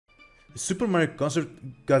Super Mario Concert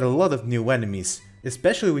got a lot of new enemies,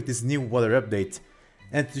 especially with this new water update.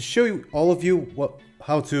 And to show you all of you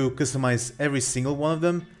how to customize every single one of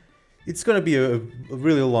them, it's gonna be a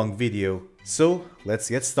really long video. So let's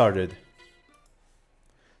get started.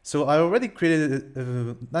 So I already created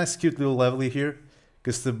a nice cute little level here,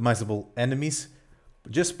 customizable enemies,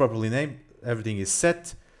 just properly named, everything is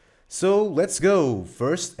set. So let's go,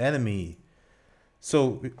 first enemy.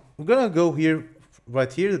 So we're gonna go here,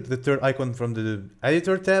 right here, the third icon from the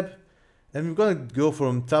editor tab, and we're gonna go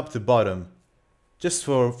from top to bottom, just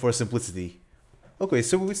for simplicity. Okay,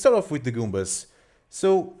 so we start off with the Goombas.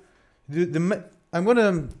 So I'm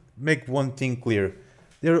gonna make one thing clear.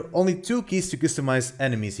 There are only two keys to customize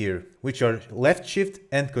enemies here, which are left shift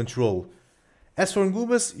and control. As for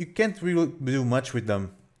Goombas, you can't really do much with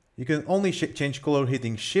them. You can only change color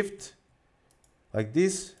hitting shift, like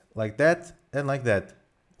this, like that, and like that.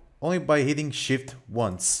 Only by hitting shift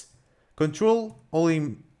once. Control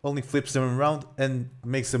only flips them around and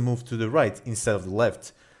makes them move to the right instead of the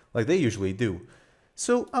left, like they usually do.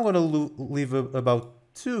 So I'm gonna leave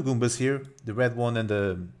about two Goombas here, the red one and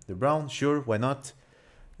the brown, sure, why not?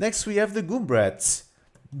 Next we have the Goombrats.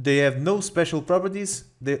 They have no special properties,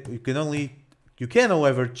 you can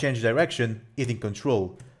however change direction hitting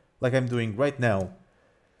control, like I'm doing right now.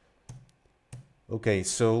 Okay,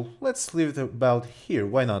 so let's leave it about here,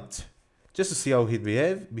 why not? Just to see how it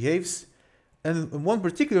behaves. And one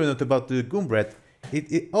particular note about the Goombrat,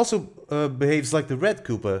 it also behaves like the red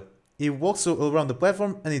Koopa. It walks around the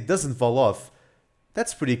platform and it doesn't fall off.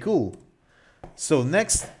 That's pretty cool. So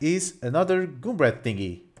next is another Goombrat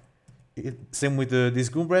thingy. Same with this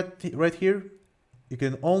Goombrat right here. You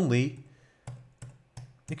can only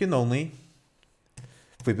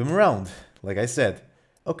flip them around, like I said.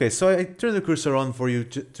 Okay, so I turn the cursor on for you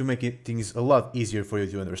to make things a lot easier for you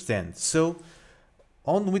to understand. So,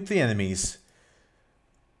 on with the enemies.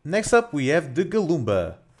 Next up we have the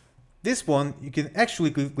Galoomba. This one you can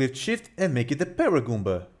actually click shift and make it a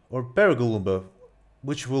Paragoomba or Paragaloomba,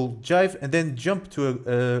 which will jive and then jump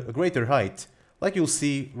to a greater height, like you'll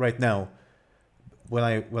see right now when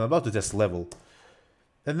I'm about to test the level.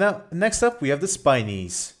 And now next up we have the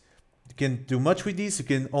Spinies. You can do much with these. You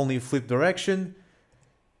can only flip direction.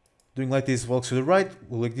 Doing like this walks to the right,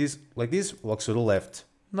 like this walks to the left.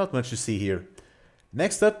 Not much to see here.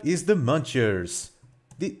 Next up is the Munchers.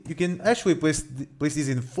 You can actually place these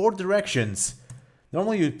in 4 directions.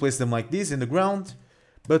 Normally you place them like this in the ground,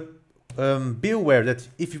 but be aware that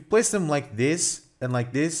if you place them like this and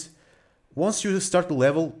like this, once you start the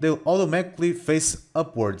level, they'll automatically face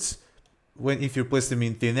upwards if you place them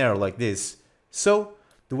in thin air like this. So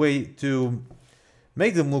the way to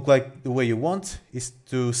make them look like the way you want is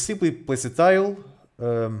to simply place a tile,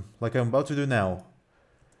 like I'm about to do now.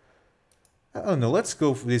 I don't know, let's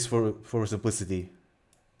go for this for simplicity.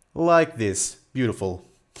 Like this. Beautiful.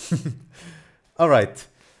 Alright,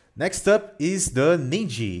 next up is the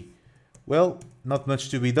Ninja. Well, not much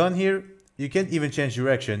to be done here. You can't even change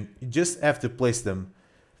direction, you just have to place them.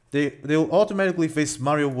 They'll automatically face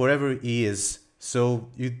Mario wherever he is, so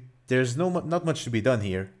there's not much to be done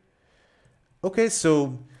here. Okay,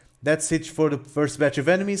 so that's it for the first batch of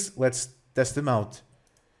enemies. Let's test them out.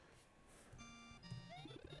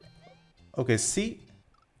 Okay, see?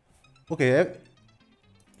 Okay,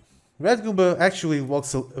 Red Goomba actually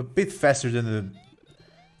walks a bit faster than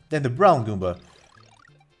the brown Goomba.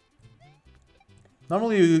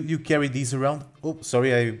 Normally you carry these around. Oh,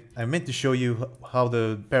 sorry, I meant to show you how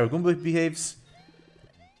the Paragoomba behaves.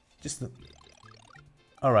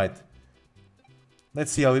 Alright.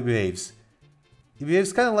 Let's see how it behaves. It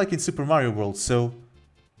behaves kind of like in Super Mario World, so...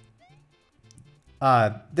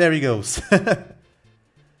 Ah, there he goes.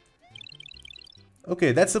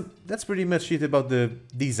 Okay, that's pretty much it about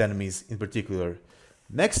these enemies in particular.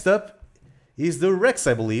 Next up is the Rex,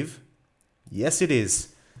 I believe. Yes, it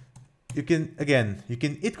is. You can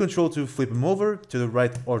hit control to flip him over to the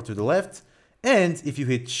right or to the left, and if you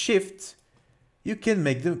hit shift, you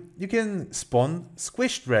can spawn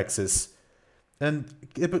squished Rexes. And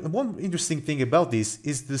one interesting thing about this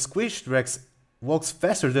is the squished Rex walks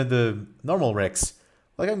faster than the normal Rex,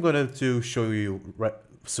 like I'm going to show you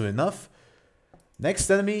soon enough.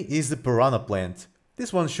 Next enemy is the Piranha Plant.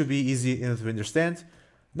 This one should be easy enough to understand.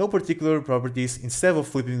 No particular properties instead of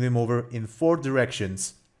flipping them over in 4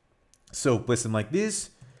 directions. So place them like this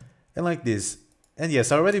and like this. And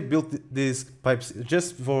yes, I already built these pipes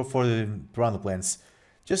just for the Piranha Plants,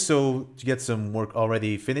 just so to get some work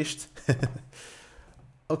already finished.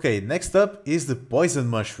 Okay, next up is the Poison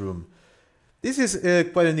Mushroom. This is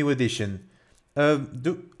quite a new addition.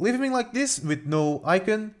 Leaving like this with no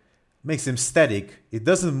icon makes him static. It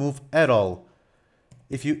doesn't move at all.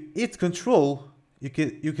 If you hit control, it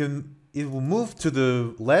will move to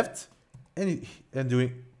the left, and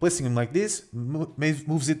placing him like this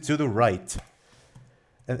moves it to the right.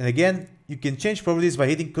 And again, you can change properties by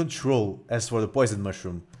hitting control, as for the poison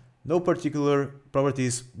mushroom. No particular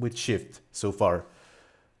properties with shift so far.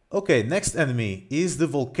 Okay, next enemy is the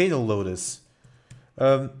Volcano Lotus.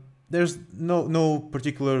 There's no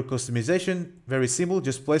particular customization, very simple,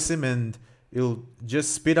 just place him and it'll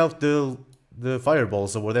just spit out the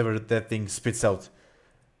fireballs or whatever that thing spits out.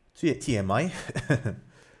 TMI.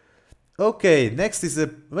 Okay, next is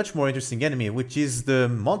a much more interesting enemy, which is the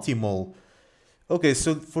Monty Mole. Okay,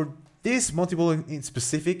 so for this Monty Mole in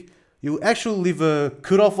specific, you actually leave a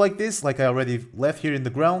cutoff like this, like I already left here in the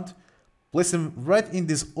ground. Place him right in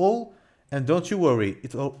this hole, and don't you worry,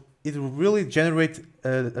 it will really generate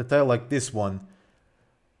a tile like this one.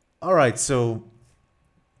 Alright, so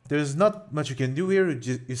there's not much you can do here,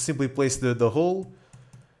 you simply place the hole.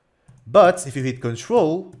 But if you hit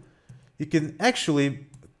control, you can actually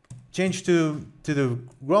change to the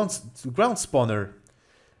ground spawner.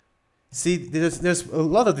 See, there's a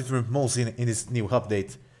lot of different moles in this new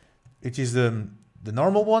update. It is the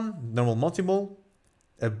normal one, normal Monty Mole,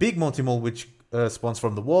 a big Monty Mole which spawns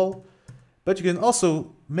from the wall, but you can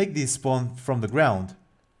also make these spawn from the ground.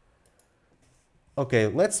 Okay,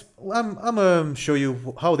 I'm gonna show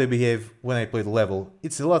you how they behave when I play the level.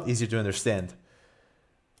 It's a lot easier to understand.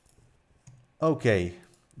 Okay,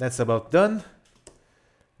 that's about done.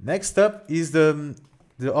 Next up is the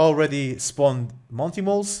already spawned Monty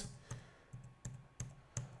Moles.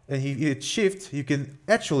 And if you hit shift, you can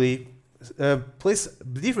actually place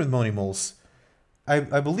different Monty Moles.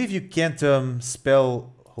 I believe you can't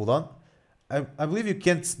spell... Hold on. I believe you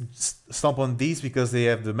can't stomp on these because they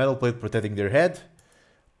have the metal plate protecting their head.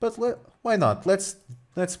 But why not? Let's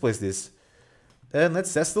place this. And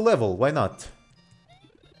let's test the level. Why not?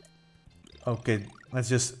 Okay, let's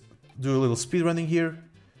just do a little speed running here.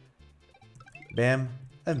 Bam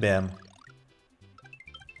and bam.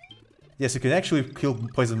 Yes, you can actually kill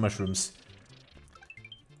poison mushrooms.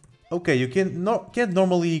 Okay, you can't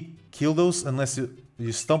normally kill those unless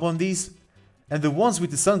you stomp on these. And the ones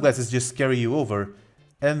with the sunglasses just carry you over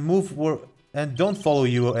and and don't follow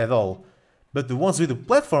you at all. But the ones with the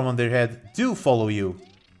platform on their head do follow you.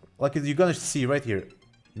 Like you're gonna see right here.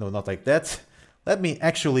 No, not like that. Let me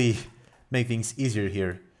actually make things easier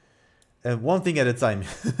here. And one thing at a time.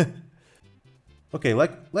 Okay,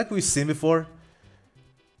 like we've seen before,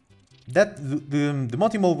 that the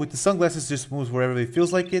Monty Mole with the sunglasses just moves wherever it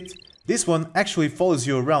feels like it. This one actually follows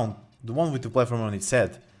you around, the one with the platform on its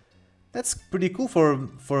head. That's pretty cool for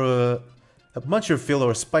a Muncher field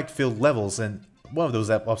or spike field levels and one of those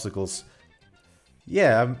obstacles.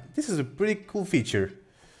 Yeah, this is a pretty cool feature.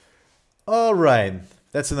 Alright,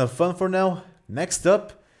 that's enough fun for now. Next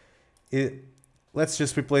up, let's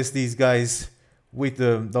just replace these guys with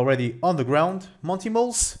the already on the ground Monty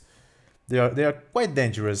Moles. They are quite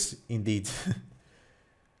dangerous indeed.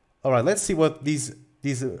 Alright, let's see what these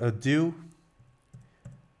do.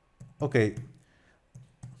 Okay,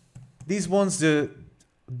 these ones they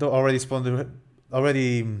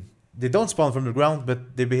don't spawn from the ground,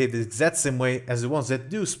 but they behave the exact same way as the ones that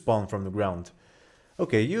do spawn from the ground.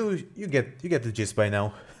 Okay, you get the gist by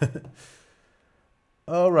now.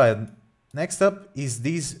 Alright, next up is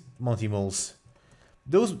these Monty Moles.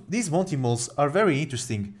 These Monty Moles are very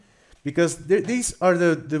interesting because these are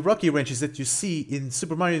the rocky wrenches that you see in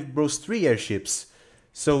Super Mario Bros. 3 airships.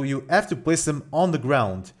 So you have to place them on the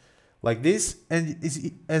ground like this, and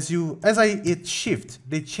as I hit shift,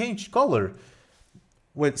 they change color.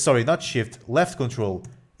 Wait, sorry, not shift, left control.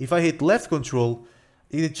 If I hit left control,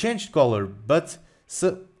 it changed color, but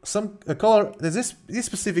there's this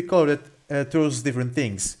specific color that throws different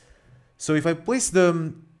things. So if I place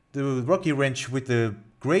the rocky wrench with the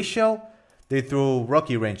gray shell, they throw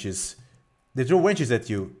rocky wrenches. They throw wrenches at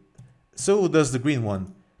you. So does the green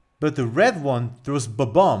one. But the red one throws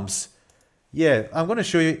Bob-Ombs. Yeah, I'm gonna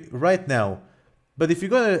show you right now. But if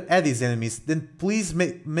you're gonna add these enemies, then please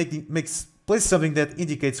place something that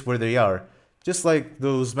indicates where they are. Just like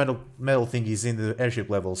those metal thingies in the airship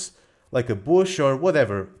levels. Like a bush or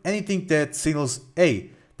whatever. Anything that signals,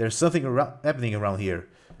 hey, there's something happening around here.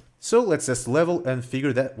 So let's test the level and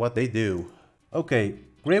figure that what they do. Okay,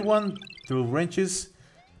 gray one throws wrenches.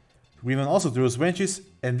 Green one also throws wrenches.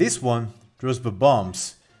 And this one throws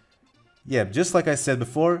Bob-Ombs. Yeah, just like I said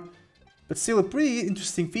before. But still a pretty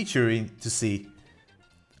interesting feature to see.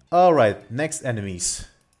 Alright, next enemies.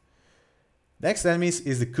 Next enemies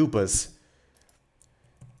is the Koopas.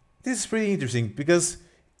 This is pretty interesting because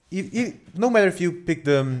no matter if you pick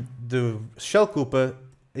the shell Koopa,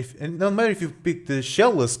 and no matter if you pick the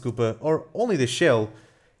shellless Koopa or only the shell,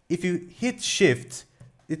 if you hit shift,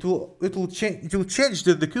 it will change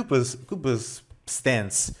the Koopa's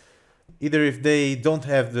stance. Either if they don't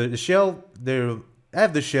have the shell, they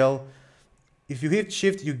have the shell. If you hit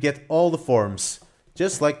shift, you get all the forms,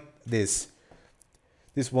 just like this.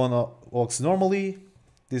 This one walks normally.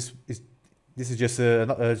 This is just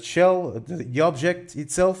a shell, the object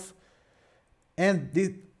itself, and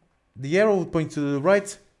the arrow pointing to the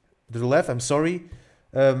right, to the left. I'm sorry,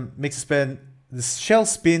 makes the shell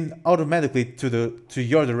spin automatically to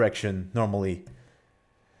your direction normally.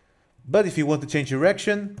 But if you want to change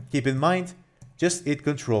direction, keep in mind, just hit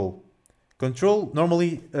Control. Control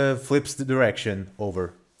normally flips the direction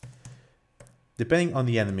over, depending on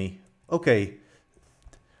the enemy. Okay.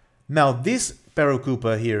 Now this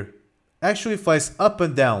Parakoopa here actually flies up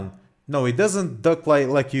and down. No, it doesn't duck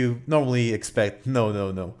like you normally expect.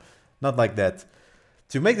 No. Not like that.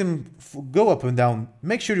 To make them go up and down,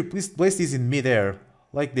 make sure you place these in mid-air,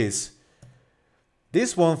 like this.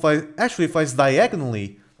 This one actually flies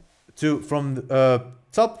diagonally from the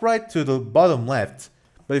top right to the bottom left.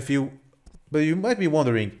 But you might be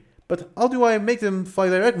wondering, but how do I make them fly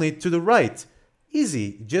diagonally to the right?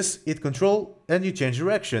 Easy, just hit Control and you change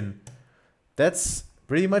direction. That's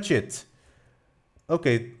pretty much it.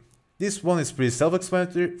 Okay, this one is pretty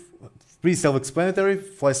self-explanatory.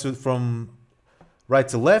 Flies from right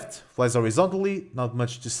to left, flies horizontally, not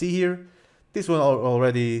much to see here. This one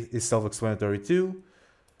already is self-explanatory too.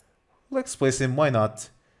 Let's place him, why not?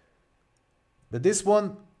 But this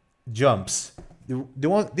one jumps.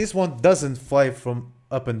 This one doesn't fly from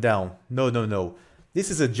up and down. No.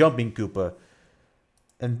 This is a jumping Koopa.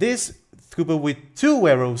 And this Koopa with 2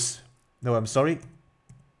 arrows. No, I'm sorry.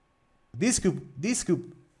 This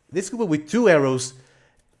Koopa with 2 arrows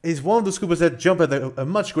is one of those Koopas that jump at a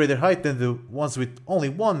much greater height than the ones with only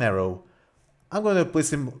 1 arrow. I'm gonna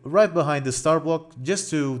place him right behind the star block just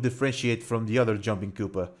to differentiate from the other jumping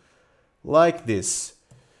Koopa. Like this.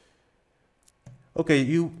 Okay,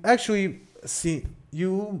 you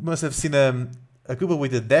must have seen a Koopa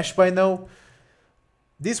with a dash by now.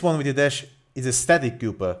 This one with a dash is a static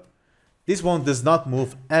Koopa. This one does not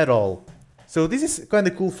move at all. So this is kind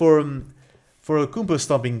of cool for Koopa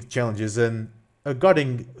stomping challenges and a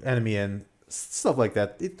guarding enemy and stuff like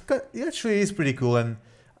that. It actually is pretty cool, and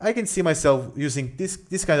I can see myself using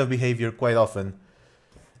this kind of behavior quite often.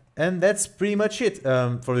 And that's pretty much it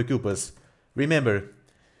for the Koopas. Remember,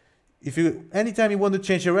 anytime you want to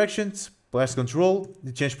change directions, press Control.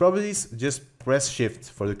 To change properties, just press Shift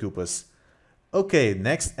for the Koopas. Okay,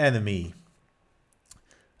 next enemy.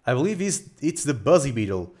 I believe it's the Buzzy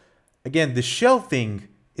Beetle. Again, the shell thing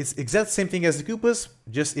is exact same thing as the Koopas,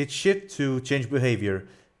 just hit Shift to change behavior,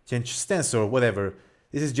 change stance or whatever.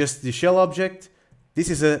 This is just the shell object. This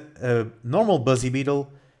is a normal Buzzy Beetle.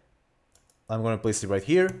 I'm going to place it right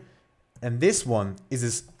here. And this one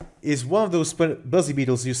is one of those Buzzy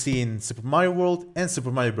Beetles you see in Super Mario World and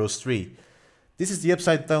Super Mario Bros. 3. This is the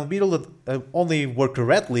upside down beetle that only work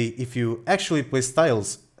correctly if you actually place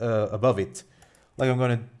tiles above it. Like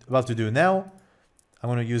I'm about to do now. I'm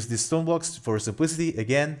going to use these stone blocks for simplicity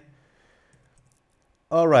again.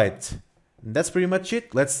 Alright, that's pretty much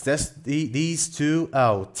it. Let's test these two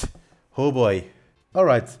out. Oh boy.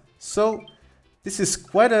 Alright, so this is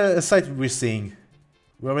quite a sight we're seeing.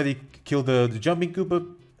 We already killed the jumping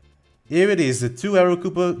Koopa. Here it is, the 2-arrow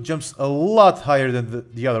Koopa jumps a lot higher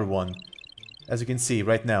than the other one. As you can see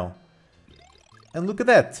right now. And look at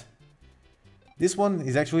that. This one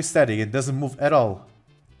is actually static, it doesn't move at all.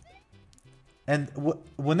 And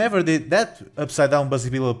whenever that upside down Buzzy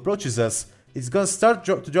Beetle approaches us, it's gonna start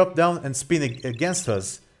to drop down and spin against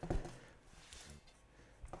us.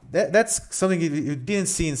 That's something you didn't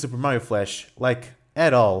see in Super Mario Flash, like,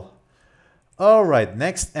 at all. Alright,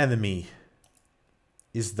 next enemy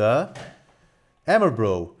is the Hammer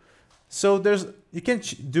Bro. So you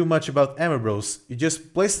can't do much about Hammer Bros. You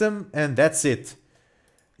just place them and that's it.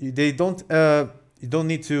 You don't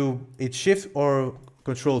need to hit Shift or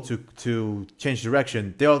Control to change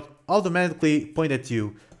direction. They'll automatically point at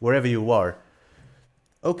you wherever you are.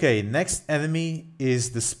 Okay, next enemy is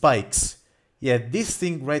the spikes. Yeah, this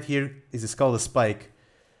thing right here is called a spike.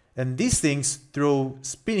 And these things throw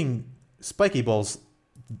spinning spiky balls,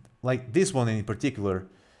 like this one in particular.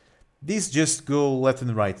 These just go left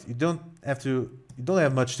and right. You don't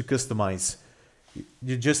have much to customize.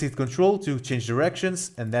 You just hit Control to change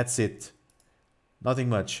directions and that's it. Nothing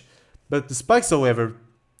much. But the spikes, however,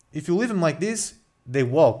 if you leave them like this, they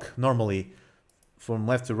walk normally from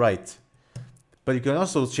left to right. But you can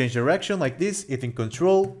also change direction like this, hitting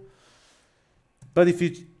control. But if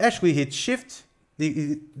you actually hit shift,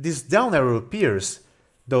 this down arrow appears.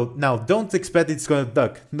 Though now don't expect it's gonna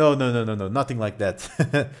duck. No, nothing like that.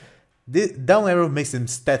 The down arrow makes them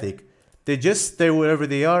static. They just stay wherever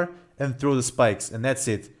they are and throw the spikes, and that's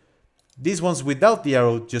it. These ones without the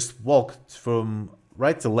arrow just walk from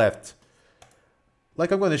right to left.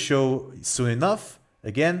 Like I'm gonna show soon enough,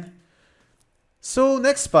 again. So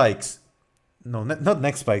next spikes. No, not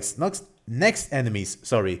next spikes. Next enemies,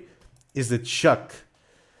 sorry, is the Chuck.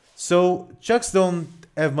 So Chucks don't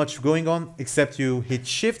have much going on except you hit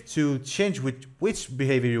shift to change which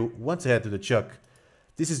behavior you want to add to the Chuck.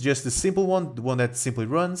 This is just the simple one, the one that simply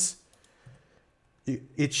runs. You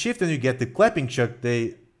hit shift and you get the clapping Chuck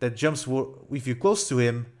that jumps if you're close to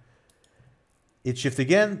him. Hit shift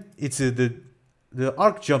again, it's the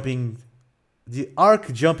arc jumping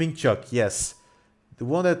Chuck, yes. The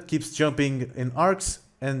one that keeps jumping in arcs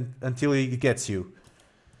and until he gets you.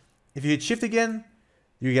 If you hit shift again,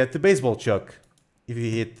 you get the baseball Chuck. If you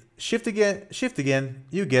hit shift again,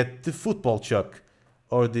 you get the football Chuck,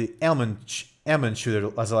 or the almond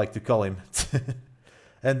shooter, as I like to call him.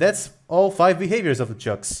 And that's all 5 behaviors of the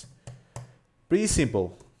Chucks. Pretty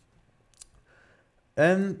simple.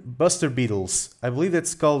 And Buster Beetles, I believe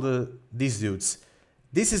that's called these dudes.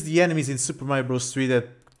 This is the enemies in Super Mario Bros. 3 that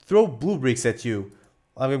throw blue bricks at you.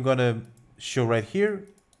 I'm gonna show right here.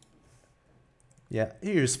 Yeah,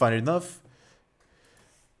 here's fine enough.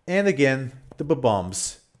 And again, the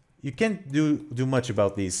Bob-Ombs. You can't do much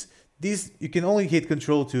about these. These, you can only hit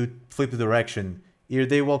control to flip the direction. Either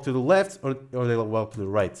they walk to the left or they walk to the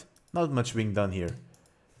right. Not much being done here.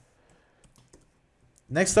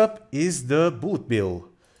 Next up is the Bullet Bill.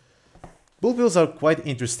 Bullet Bills are quite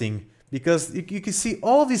interesting because you can see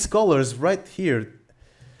all these colors right here.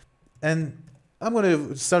 And I'm going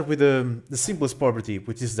to start with the simplest property,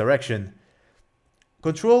 which is direction.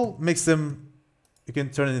 Control makes them, you can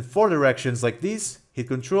turn it in 4 directions like this, hit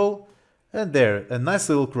control, and there, a nice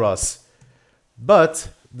little cross. But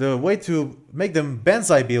the way to make them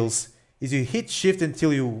banzai bills is you hit shift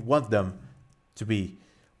until you want them to be.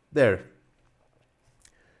 There.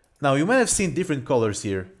 Now you might have seen different colors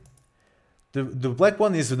here. The black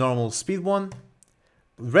one is a normal speed one.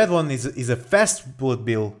 The red one is a fast bullet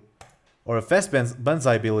bill, or a fast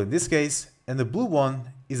banzai bill in this case, and the blue one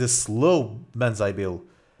is a slow banzai bill.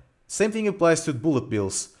 Same thing applies to bullet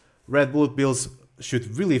bills. Red bullet bills shoot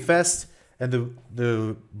really fast, and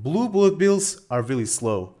the blue bullet bills are really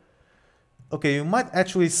slow. Okay, you might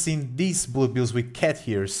actually seen these bullet bills with cat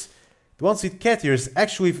ears. The ones with cat ears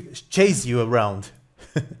actually chase you around.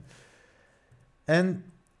 And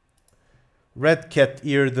red cat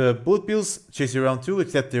eared bullet bills chase you around too,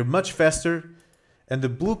 except they're much faster. And the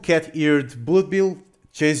blue cat-eared bullet bill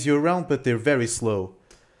chase you around, but they're very slow.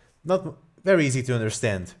 Not very easy to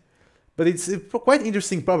understand. But it's a quite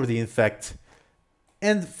interesting property, in fact.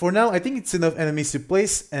 And for now, I think it's enough enemies to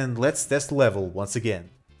place, and let's test the level once again.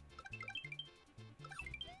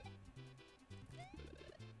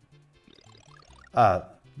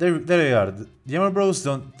 There they are. The Hammer Bros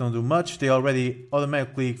don't do much, they already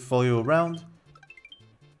automatically follow you around.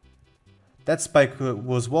 That Spike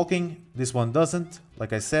was walking, this one doesn't,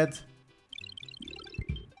 like I said.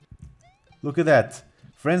 Look at that,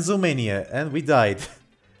 Frenzomania, and we died.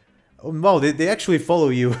 Oh, wow, they actually follow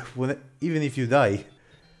you even if you die.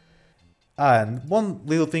 And one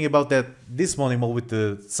little thing about this Monty Mole with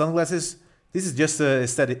the sunglasses, this is just a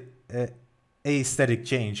aesthetic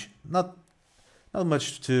change. Not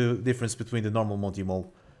much difference between the normal Monty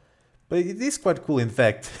Mole. But it is quite cool, in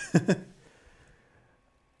fact.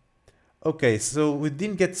 Okay, so we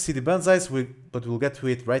didn't get to see the banzais, but we'll get to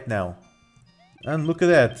it right now. And look at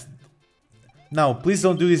that. Now, please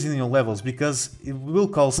don't do this in your levels, because it will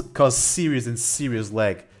cause serious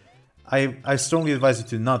lag. I strongly advise you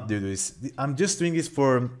to not do this. I'm just doing this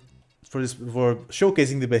for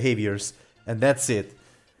showcasing the behaviors, and that's it.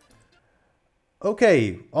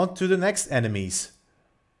 Okay, on to the next enemies.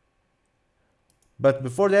 But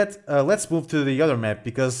before that, let's move to the other map,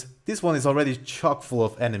 because this one is already chock full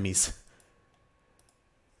of enemies.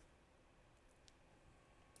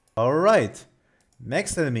 Alright,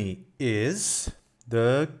 next enemy is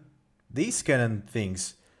these cannon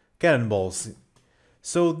things, cannonballs.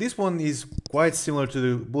 So this one is quite similar to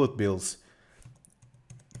the bullet bills.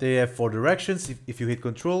 They have 4 directions. If you hit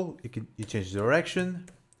control, you change the direction.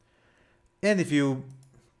 And if you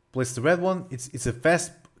place the red one, it's a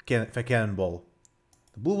fast cannonball.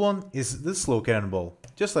 The blue one is the slow cannonball,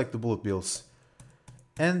 just like the bullet bills.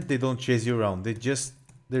 And they don't chase you around, they're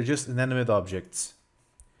just inanimate objects.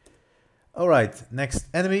 Alright, next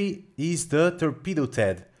enemy is the Torpedo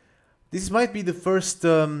Ted. This might be the first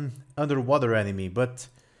underwater enemy, but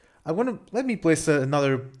let me place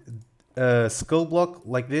another skull block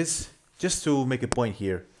like this, just to make a point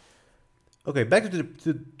here. Okay, back to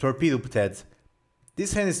the Torpedo Ted.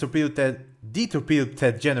 This hand is Torpedo Ted, the Torpedo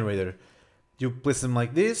Ted generator. You place them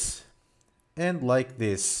like this, and like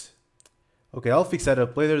this. Okay, I'll fix that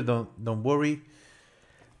up later, don't worry.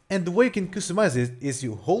 And the way you can customize it is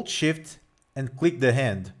you hold shift and click the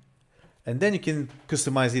hand. And then you can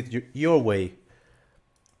customize it your way.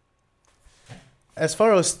 As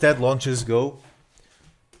far as TED launches go,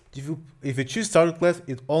 if you choose target left,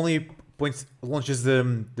 it only launches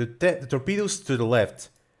the torpedoes to the left.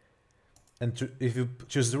 And if you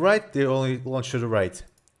choose the right, they only launch to the right.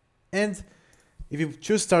 And if you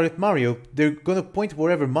choose target Mario, they're gonna point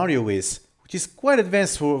wherever Mario is, which is quite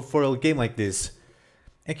advanced for a game like this.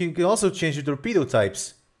 And you can also change the torpedo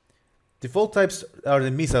types. Default types are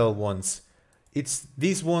the missile ones. It's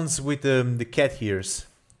these ones with the cat ears.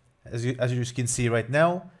 As you can see right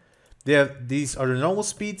now, these are the normal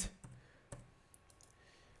speed.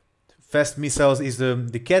 Fast missiles is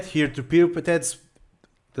the cat ear Torpedo Teds,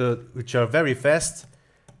 which are very fast.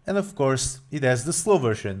 And of course, it has the slow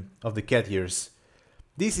version of the cat ears.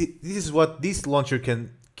 This is what this launcher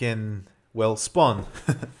can well spawn.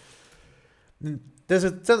 There's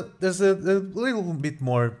a little bit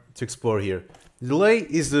more to explore here. The delay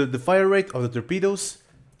is the fire rate of the torpedoes.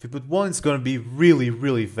 If you put 1, it's gonna be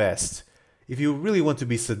really fast. If you really want to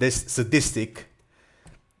be sadistic.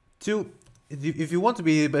 2, if you want to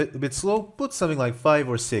be a bit slow, put something like 5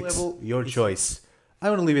 or 6. Level, your choice.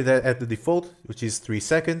 I'm gonna leave it at the default, which is 3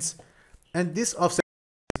 seconds. And this offset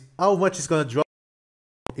is how much it's gonna drop.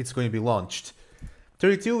 It's going to be launched.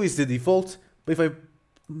 32 is the default, but if I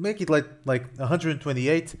make it like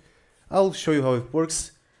 128, I'll show you how it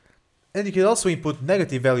works. And you can also input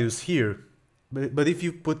negative values here, but if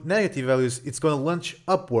you put negative values, it's gonna launch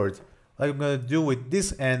upward, like I'm gonna do with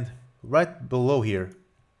this end right below here.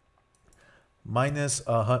 Minus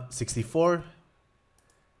 64.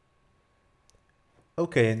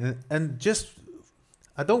 Okay, and just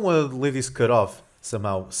I don't want to leave this cut off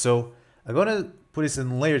somehow, so I'm gonna put this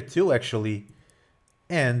in layer 2 actually,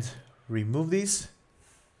 and remove these.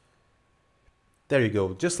 There you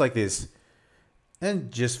go, just like this.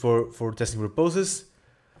 And just for testing purposes,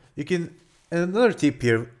 you can, another tip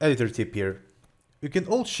here, editor tip here, you can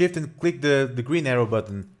hold shift and click the green arrow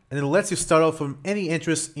button, and it lets you start off from any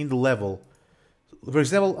entrance in the level. For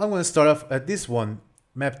example, I'm going to start off at this one,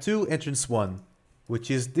 map 2, entrance 1,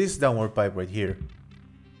 which is this downward pipe right here.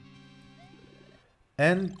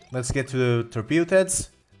 And let's get to the Torpedo Teds.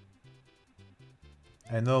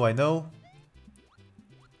 I know.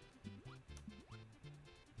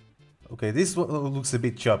 Okay, this one looks a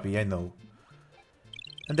bit choppy, I know.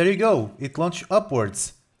 And there you go, it launched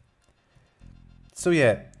upwards. So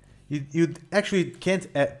yeah, you actually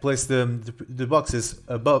can't place the boxes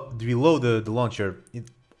below the launcher.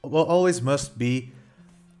 It always must be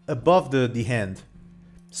above the hand.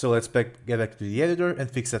 So let's get back to the editor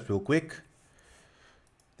and fix that real quick.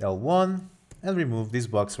 L1 and remove this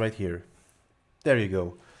box right here. There you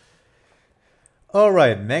go.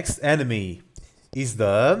 Alright, next enemy is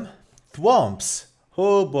the Thwomps.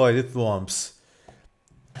 Oh boy, the Thwomps.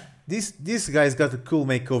 This guy's got a cool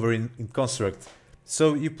makeover in Construct.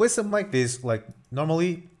 So you place them like this, like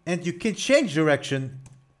normally, and you can change direction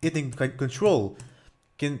hitting control.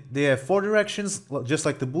 They have 4 directions, just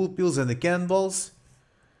like the Bloopers and the Cannonballs,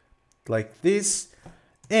 like this.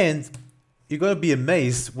 And you're gonna be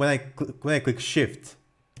amazed when I click shift.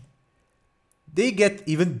 They get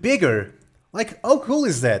even bigger. Like, how cool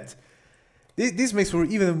is that? This makes for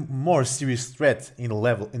even more serious threat in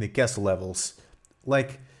the castle levels.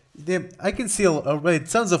 Like, I can see already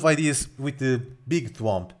tons of ideas with the big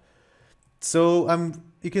Thwomp. So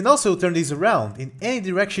you can also turn these around in any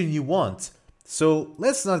direction you want. So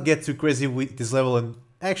let's not get too crazy with this level and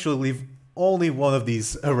actually leave only one of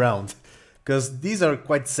these around, because these are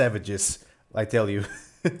quite savages, I tell you.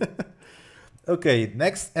 Okay,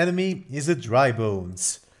 next enemy is a Dry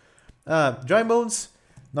Bones. Dry Bones,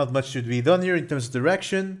 not much should be done here in terms of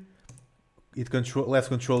direction. Left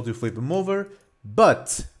control to flip them over,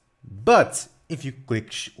 but if you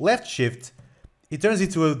click left shift, it turns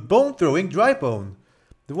into a bone-throwing Dry Bone.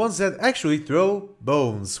 The ones that actually throw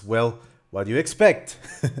bones. Well, what do you expect?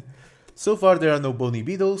 So far there are no Bony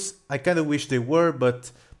Beetles. I kinda wish they were,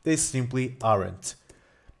 but they simply aren't.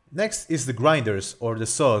 Next is the Grinders, or the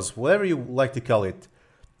Saws, whatever you like to call it.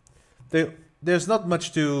 There's not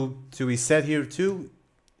much to be said here too.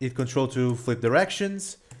 It controls to flip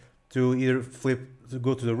directions, to either flip to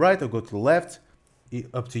go to the right or go to the left,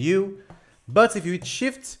 up to you. But if you hit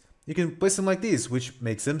shift, you can place them like this, which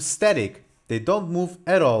makes them static. They don't move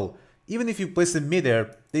at all. Even if you place them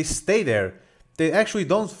midair, they stay there. They actually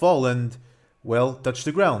don't fall and, well, touch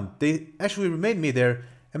the ground. They actually remain midair,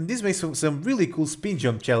 and this makes some really cool spin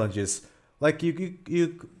jump challenges, like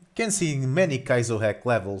you can see in many Kaizo hack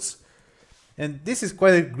levels. And this is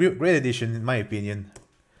quite a great addition in my opinion.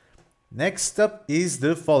 Next up is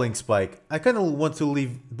the falling spike. I kinda want to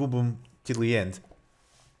leave Boom Boom till the end.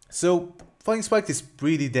 So, falling spike is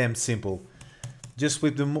pretty damn simple. Just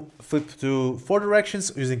flip to 4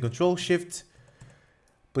 directions using Control Shift.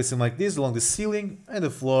 Place them like this along the ceiling and the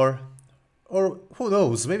floor. Or who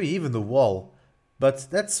knows, maybe even the wall. But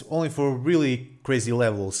that's only for really crazy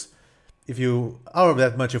levels. If you are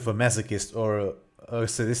that much of a masochist or a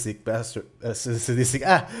sadistic bastard,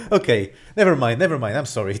 okay, never mind, I'm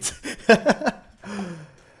sorry.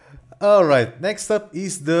 Alright, next up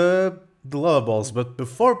is the lava balls, but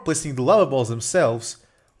before placing the lava balls themselves,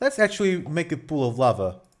 let's actually make a pool of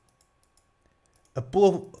lava. A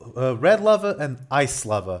pool of red lava and ice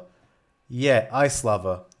lava. Yeah, ice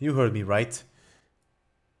lava, you heard me right.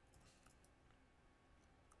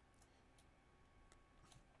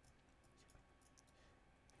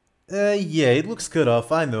 Yeah, it looks cut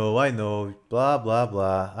off, I know, blah blah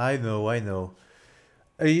blah, I know.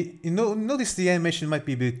 Notice the animation might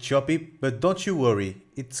be a bit choppy, but don't you worry,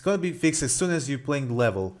 it's gonna be fixed as soon as you're playing the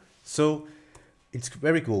level, so it's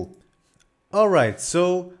very cool. Alright,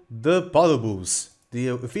 so the Podoboos, the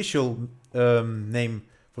official name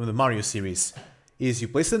from the Mario series, is you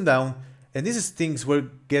place them down, and this is things where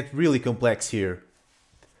get really complex here.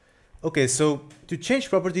 Okay, so to change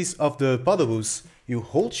properties of the Podoboos, you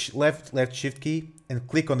hold left shift key and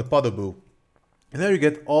click on the Podoboo. And there you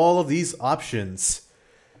get all of these options.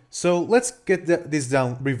 So let's get this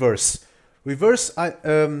down reverse. Reverse,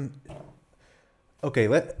 okay,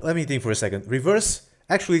 let me think for a second. Reverse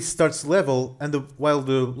actually starts level and while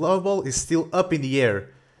the lava ball is still up in the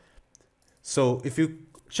air. So if you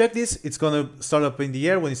check this, it's gonna start up in the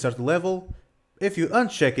air when you start the level. If you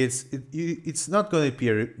uncheck it, it's not gonna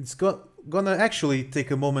appear. It's gonna actually take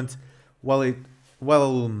a moment while it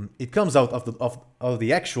comes out of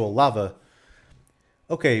the actual lava.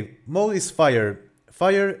 Okay, mode is fire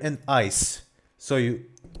and ice. So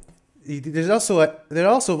there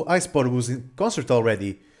are also ice Podoboos in concert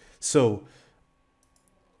already. So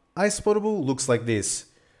ice Podoboo looks like this.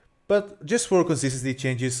 But just for consistency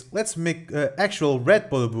changes, let's make actual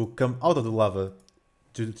red Podoboo come out of the lava.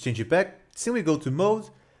 To change it back, simply go to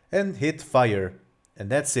mode and hit fire, and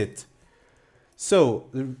that's it. So,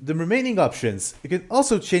 the remaining options, you can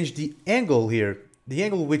also change the angle here, the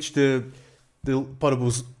angle which the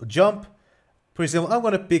Podoboos jump. For example, I'm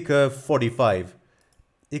gonna pick a 45.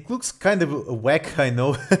 It looks kind of whack, I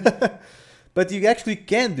know, but you actually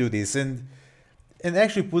can do this and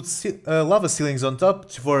actually put lava ceilings on top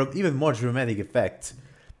for an even more dramatic effect.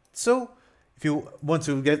 So, if you want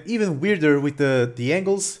to get even weirder with the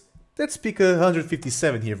angles, let's pick a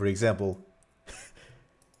 157 here, for example.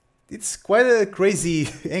 It's quite a crazy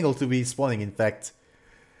angle to be spawning, in fact.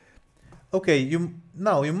 Okay,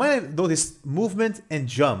 now you might have noticed movement and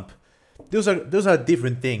jump. Those are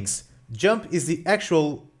different things. Jump is the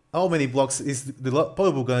actual how many blocks is the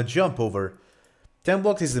Podoboo gonna jump over. 10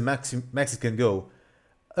 blocks is the max it can go.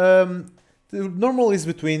 The normal is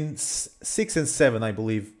between 6 and 7, I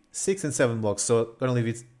believe. 6 and 7 blocks, so I'm gonna leave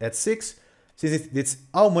it at 6, since it's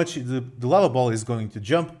how much the lava ball is going to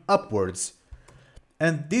jump upwards.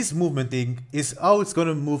 And this movement thing is how it's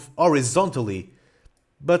gonna move horizontally.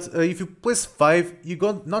 But if you place 5,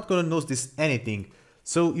 you're not gonna notice anything.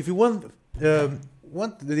 So if you want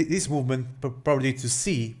this movement property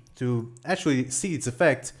to actually see its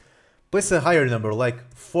effect, place a higher number,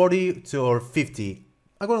 like 40 or 50.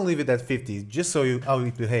 I'm gonna leave it at 50, just so how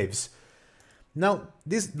it behaves. Now,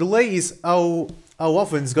 this delay is how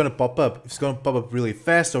often it's gonna pop up. If it's gonna pop up really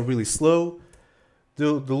fast or really slow.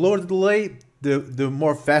 The lower the delay, the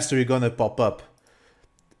more faster you're gonna pop up.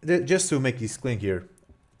 Just to make this clean here.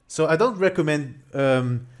 So I don't recommend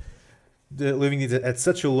leaving it at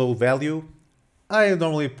such a low value. I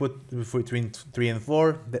normally put between 3 and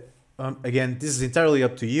 4. Again, this is entirely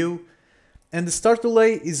up to you. And the start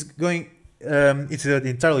delay is it's an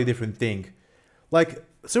entirely different thing. Like,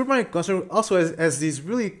 Super Mario Concert also has this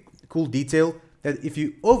really cool detail that if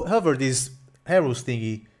you hover this arrows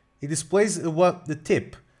thingy, it displays the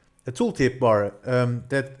tooltip bar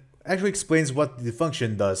that actually explains what the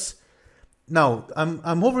function does. Now, I'm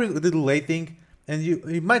hovering the delay thing, and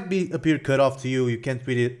it might appear cut off to you, you can't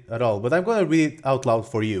read it at all, but I'm gonna read it out loud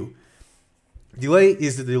for you. Delay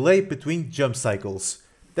is the delay between jump cycles.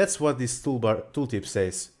 That's what this tooltip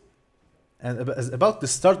says. And about the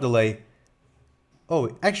start delay,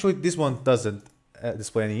 oh, actually this one doesn't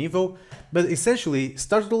display any info, but essentially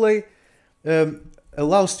start delay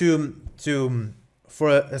allows for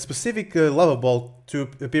a specific lava ball to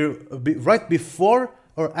appear right before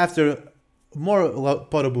or after more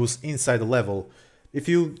Podoboos inside the level. If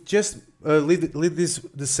you just leave this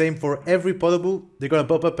the same for every Podoboo, they're gonna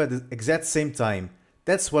pop up at the exact same time.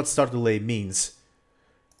 That's what start delay means.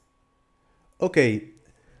 Okay,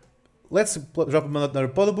 let's drop another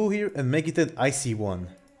Podoboo here and make it an icy one.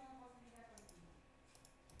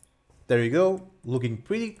 There you go, looking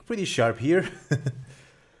pretty sharp here.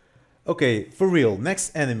 Okay, for real,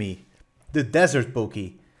 next enemy, the Desert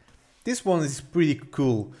Pokey. This one is pretty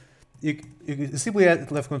cool. You simply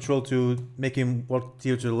add left control to make him walk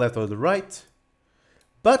to the left or the right.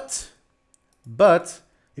 But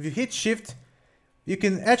if you hit shift, you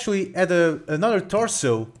can actually add another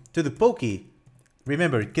torso to the Pokey.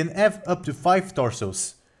 Remember, it can have up to 5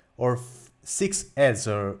 torsos or 6 heads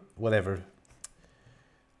or whatever.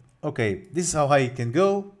 Okay, this is how high it can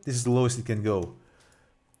go. This is the lowest it can go.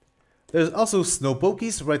 There's also snow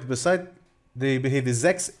Pokeys right beside. They behave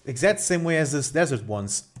the exact same way as the desert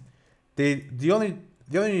ones. The only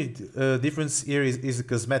difference here is the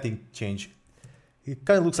cosmetic change. It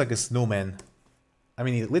kind of looks like a snowman. I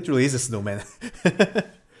mean, it literally is a snowman.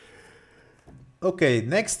 Okay,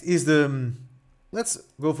 next is the... let's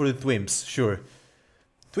go for the Thwimps, sure.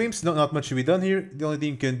 Thwimps, not much to be done here. The only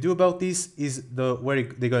thing you can do about this is where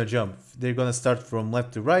they're gonna jump. They're gonna start from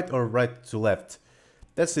left to right or right to left.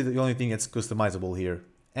 That's the only thing that's customizable here.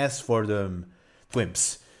 As for the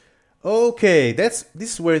Thwimps. Okay, this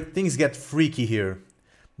is where things get freaky here.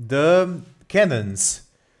 The cannons.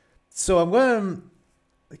 So I'm gonna...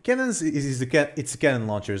 Cannons it's cannon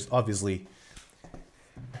launchers, obviously.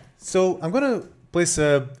 So I'm gonna place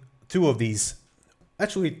 2 of these.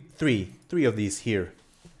 Actually, 3 of these here.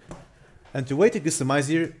 And the way to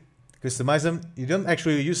customize them, you don't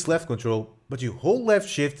actually use left control, but you hold left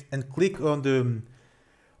shift and click on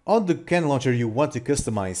the cannon launcher you want to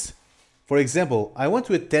customize. For example, I want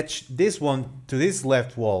to attach this one to this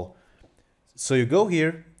left wall. So you go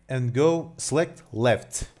here and go select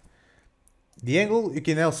left. The angle, you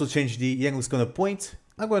can also change the angle it's gonna point.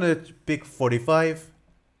 I'm gonna pick 45.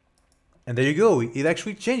 And there you go, it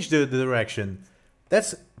actually changed the direction.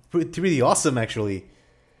 That's pretty awesome actually.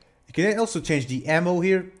 You can also change the ammo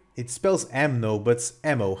here. It spells ammo, but it's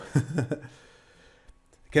ammo.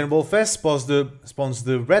 Cannonball Fast spawns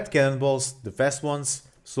the red cannonballs, the fast ones.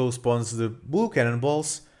 So spawns the blue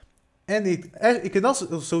cannonballs. And it can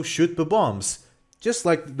also shoot Bob-Ombs. Just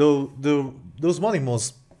like those Monty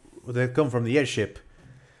Moles that come from the airship.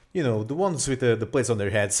 You know, the ones with the plates on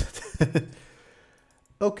their heads.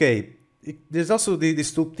 Okay, there's also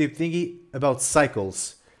this tooltip thingy about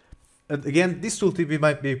cycles. And again, this tooltip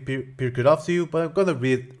might be peer cut off to you, but I'm gonna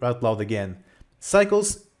read it out loud again.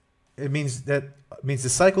 Cycles, it means the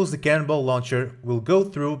cycles the Cannonball Launcher will go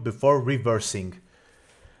through before reversing.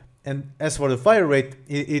 And as for the fire rate,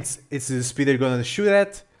 it's the speed they're gonna shoot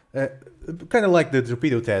at, kind of like the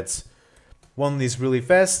Torpedo Teds. One is really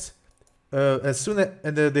fast.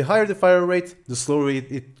 The higher the fire rate, the slower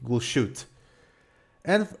it will shoot.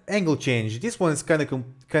 And angle change. This one is kind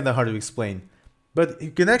of hard to explain, but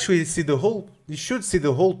you can actually see the whole. You should see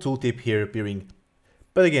the whole tooltip here appearing.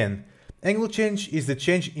 But again, angle change is the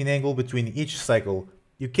change in angle between each cycle.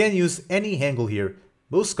 You can use any angle here.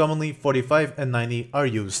 Most commonly, 45 and 90 are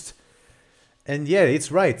used. And yeah,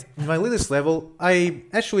 it's right. In my latest level, I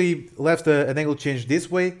actually left an angle change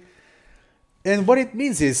this way. And what it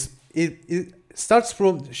means is, it starts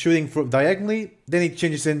from shooting from diagonally, then it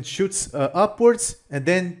changes and shoots upwards, and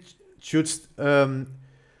then shoots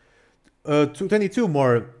 22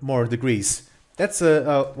 more degrees. That's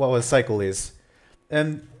what a cycle is.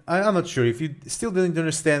 And I'm not sure. If you still didn't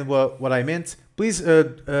understand what I meant, please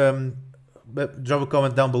drop a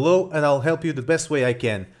comment down below and I'll help you the best way I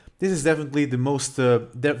can. This is definitely the most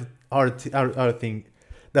hardest thing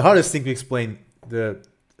to explain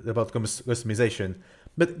about customization.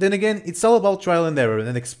 But then again, it's all about trial and error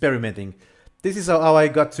and experimenting. This is how I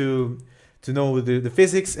got to know the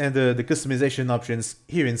physics and the customization options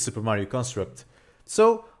here in Super Mario Construct.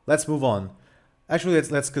 So let's move on. Actually,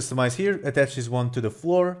 let's customize here. Attach this one to the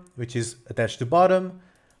floor, which is attached to bottom.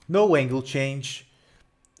 No angle change.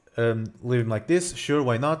 Leave him like this. Sure,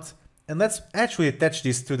 why not? And let's actually attach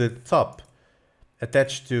this to the top.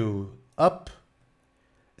 Attach to up.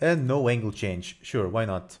 And no angle change. Sure, why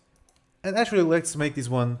not? And actually, let's make this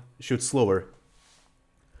one shoot slower.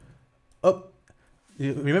 Oh,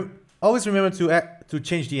 always remember to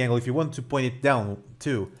change the angle if you want to point it down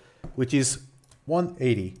too, which is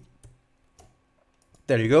 180.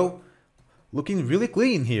 There you go. Looking really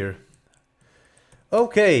clean here.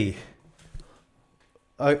 Okay.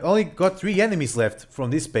 I only got 3 enemies left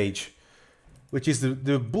from this page, which is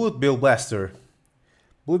the Bullet Bill Blaster.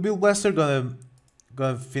 Bullet Bill Blaster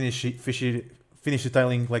gonna finish the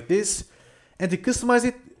tiling like this, and to customize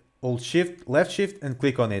it, hold shift, left shift, and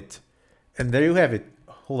click on it, and there you have it.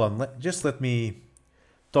 Hold on, just let me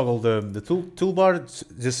toggle the toolbar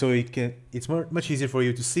just so it's much easier for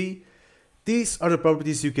you to see. These are the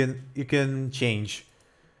properties you can change.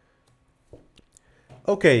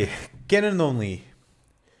 Okay, cannon only.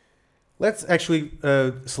 Let's actually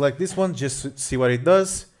select this one just to see what it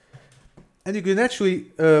does. And you can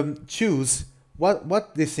actually choose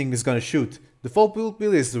what this thing is gonna shoot. Default bullet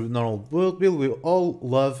bill is the normal bullet bill we all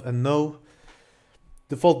love and know.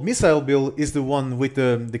 Default missile bill is the one with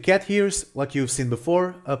the cat ears, like you've seen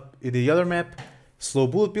before up in the other map. Slow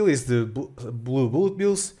bullet bill is the blue bullet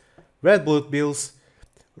bills, red bullet bills,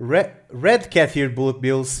 red cat-eared bullet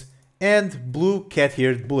bills, and blue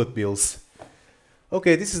cat-eared bullet bills.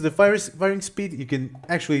 Okay, this is the firing speed. You can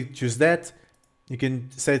actually choose that. You can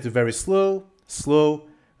set it to very slow, slow,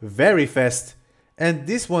 very fast, and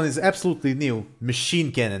this one is absolutely new,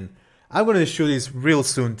 machine cannon. I'm gonna show this real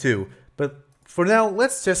soon too, but for now,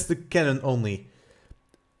 let's test the cannon only.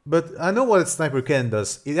 But I know what a sniper cannon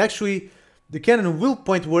does. The cannon will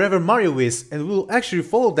point wherever Mario is and will actually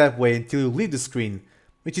follow that way until you leave the screen,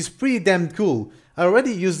 which is pretty damn cool. I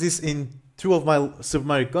already used this in 2 of my Super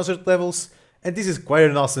Mario Concert levels, and this is quite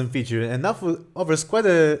an awesome feature and offers quite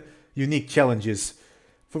a unique challenges.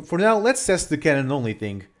 For now, let's test the cannon only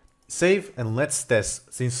thing. Save and let's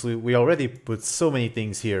test, since we already put so many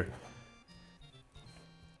things here.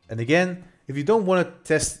 And again, if you don't want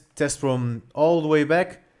to test from all the way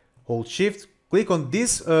back, hold shift, click on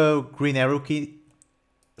this green arrow key,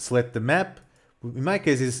 select the map. In my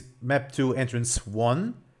case it's map 2 entrance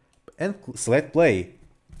 1, and select play.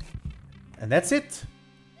 And that's it.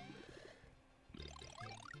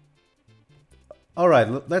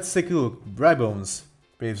 Alright, let's take a look. Bob-Ombs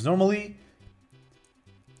behaves normally.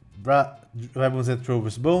 Bob-Ombs and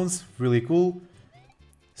Thrower's bones, really cool.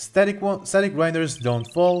 Static grinders don't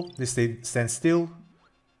fall, they stand still.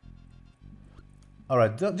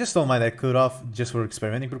 Alright, just don't mind that cut off, just for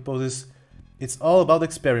experimenting purposes. It's all about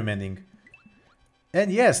experimenting.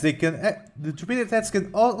 And yes, the Torpedo Teds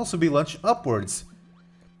can also be launched upwards.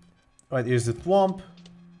 Alright, here's the Thwomp.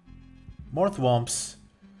 More Thwomps.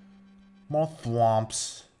 More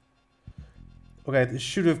Thwomps. Okay, I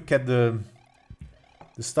should have kept the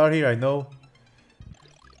start here, I know.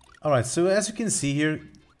 Alright, so as you can see here,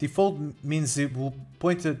 default means it will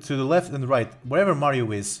point to the left and right, wherever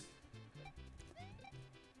Mario is.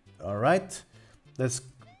 Alright, let's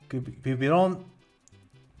keep it on.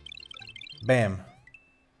 Bam.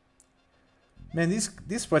 Man, these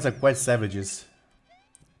sprites are quite savages.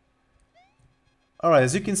 Alright,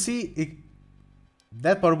 as you can see,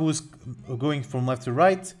 that Podoboos going from left to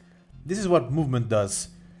right. This is what movement does.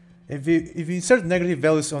 If you insert negative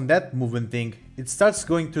values on that movement thing, it starts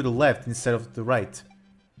going to the left instead of the right.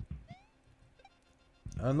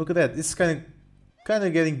 And look at that, it's kind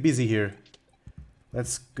of getting busy here.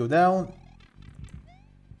 Let's go down.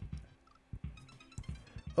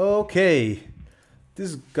 Okay,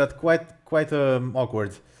 this got quite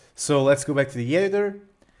awkward. So let's go back to the editor.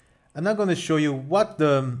 I'm not gonna show you what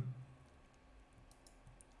the...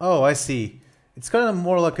 Oh, I see. It's kind of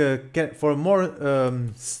more like for a more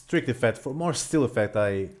strict effect, for more still effect,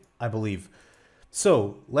 I believe.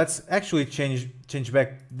 So let's actually change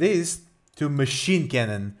back this to machine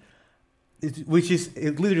cannon, which is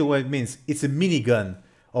literally what it means. It's a minigun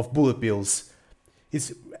of bullet bills.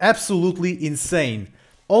 It's absolutely insane.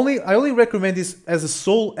 I only recommend this as a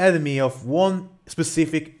sole enemy of one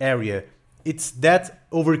specific area. It's that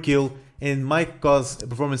overkill and might cause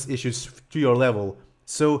performance issues to your level.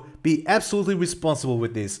 So be absolutely responsible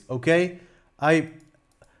with this, okay? I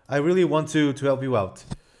really want to help you out.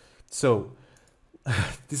 So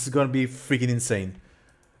this is gonna be freaking insane.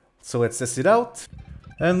 So let's test it out.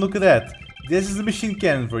 And look at that. This is the machine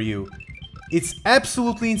cannon for you. It's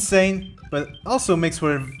absolutely insane, but also makes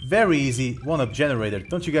for a very easy one-up generator,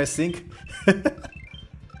 don't you guys think?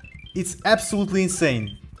 It's absolutely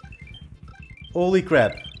insane. Holy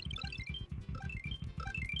crap.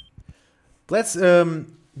 Let's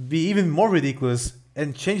be even more ridiculous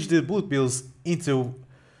and change the bullet bills into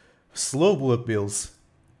slow bullet bills.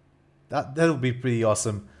 That'll be pretty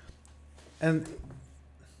awesome. And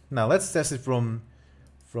now let's test it from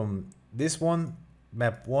this one,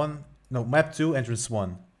 map 1, no, map 2, entrance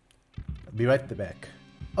 1. Be right back.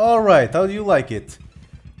 Alright, how do you like it?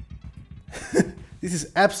 This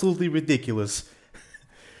is absolutely ridiculous.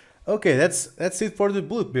 Okay, that's it for the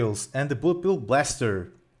Bullet Bills and the Bullet Bill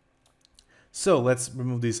Blaster. So let's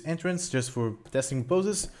remove this entrance just for testing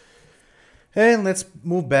poses. And let's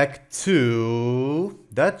move back to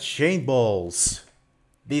the chain balls.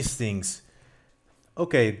 These things.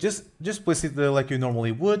 Okay, just place it like you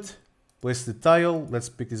normally would. Place the tile. Let's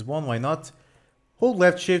pick this one, why not? Hold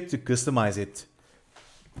left shift to customize it.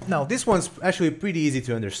 Now this one's actually pretty easy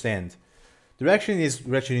to understand. Direction is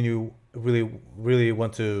direction you really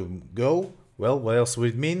want to go. Well, what else would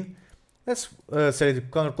it mean? Let's set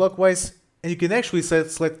it counterclockwise, and you can actually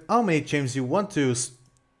select how many chains you want to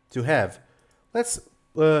have. Let's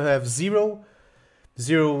have 0.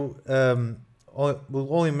 0 will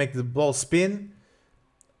only make the ball spin.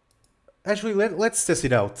 Actually, let's test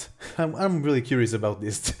it out. I'm really curious about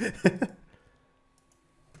this.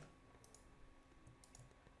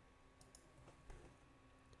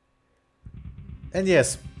 And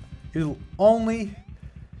yes, it will only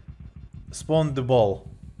spawn the ball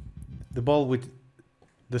with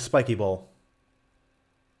the spiky ball.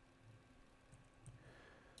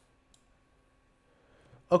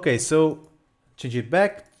 Okay, so change it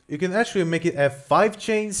back. You can actually make it have 5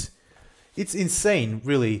 chains. It's insane,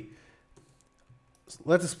 really.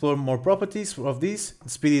 Let's explore more properties of these.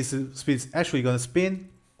 Speed is actually gonna spin.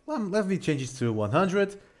 Let me change it to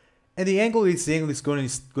 100, and the angle is going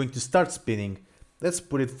to start spinning. Let's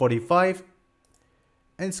put it 45,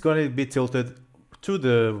 and it's going to be tilted to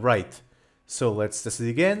the right. So let's test it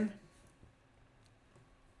again.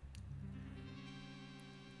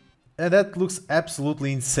 And that looks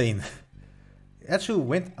absolutely insane. It actually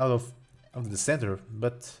went out of the center,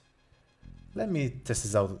 but let me test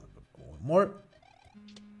this out more.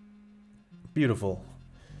 Beautiful.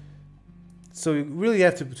 So you really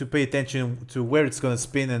have to pay attention to where it's going to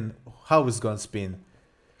spin and how it's going to spin,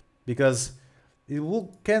 because it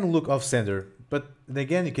can look off-center, but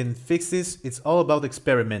again, you can fix this. It's all about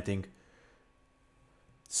experimenting.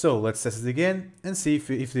 So let's test it again and see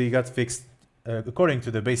if they got fixed according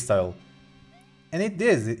to the base style. And it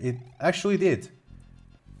did. It actually did.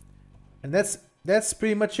 And that's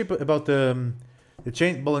pretty much it about the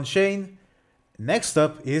chain ball and chain. Next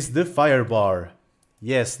up is the Firebar.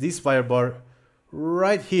 Yes, this Firebar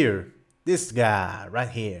right here. This guy right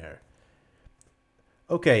here.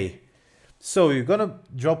 Okay. So you're gonna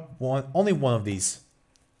drop only one of these,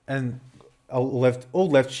 and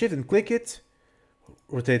hold left shift and click it,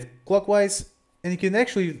 rotate clockwise, and you can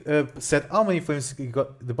actually set how many flames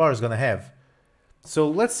the bar is gonna have. So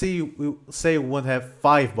let's see, we say we want to have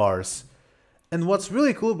 5 bars, and what's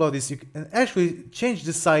really cool about this, you can actually change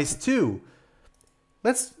the size too.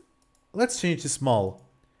 Let's change to small.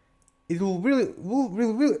 It will really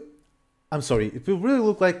I'm sorry, it will really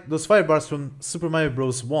look like those Firebars from Super Mario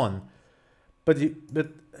Bros. 1. But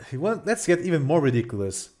let's get even more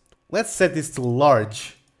ridiculous. Let's set this to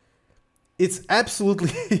large. It's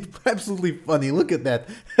absolutely absolutely funny. Look at that.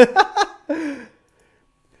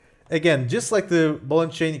 Again, just like the ball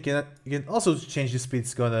and chain, you can also change the speed.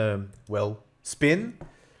 It's gonna, well, spin,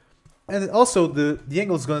 and also the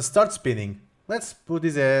angle is gonna start spinning. Let's put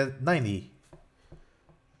this at 90.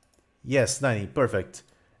 Yes, 90, perfect.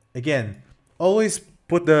 Again, always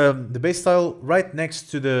put the base tile right next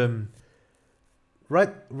to the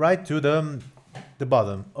right to the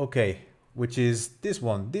bottom. Okay, which is this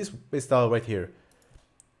one, this base tile right here.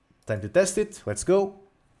 Time to test it. Let's go.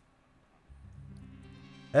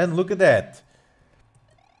 And look at that.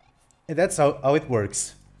 And that's how it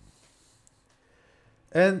works.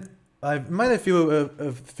 And I've made a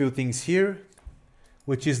few things here,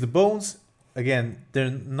 which is the bones. Again,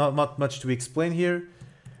 there's not much to explain here.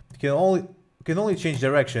 You can only change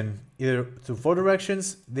direction either to 4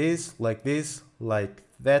 directions, this, like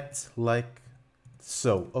that, like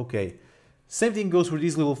so. Okay. Same thing goes for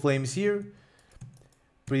these little flames here.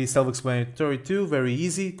 Pretty self-explanatory too, very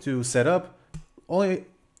easy to set up. Only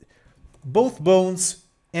both bones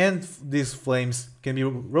and these flames can be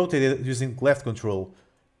rotated using left control,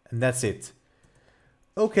 and that's it.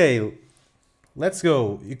 Okay, let's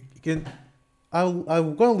go.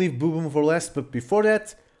 I'm gonna leave Boom for last, but before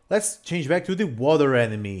that, let's change back to the water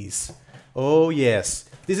enemies. Oh yes,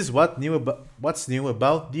 this is what's new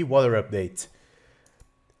about the water update.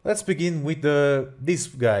 Let's begin with these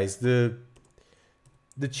guys, the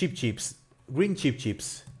Cheep Cheeps, green Cheep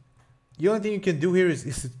Cheeps. The only thing you can do here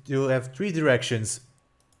is to have 3 directions.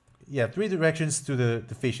 Yeah, 3 directions to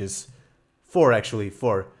the fishes. 4 actually,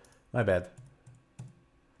 4. My bad.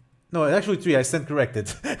 No, actually 3, I stand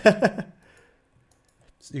corrected.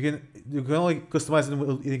 So you can only customize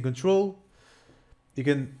it in control. You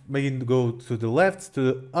can make it go to the left, to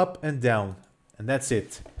the up and down, and that's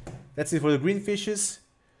it. That's it for the green fishes.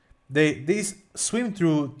 These swim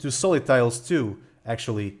through to solid tiles too,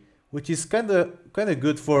 actually, which is kinda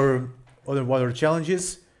good for other water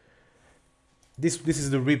challenges. This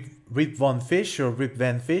is the Rip Van fish or Rip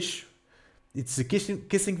Van fish. It's a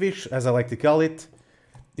kissing fish, as I like to call it.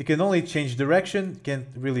 You can only change direction, can't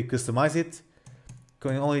really customize it.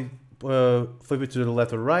 Can only flip it to the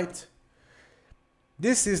left or right.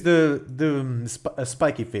 This is the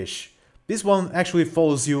spiky fish. This one actually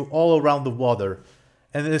follows you all around the water,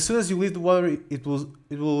 and as soon as you leave the water, it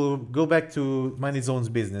will go back to mind its own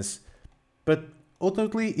business. But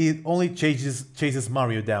ultimately, it only chases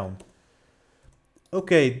Mario down.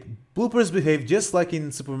 Okay, Bloopers behave just like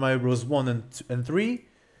in Super Mario Bros. 1 and 3,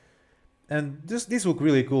 and this look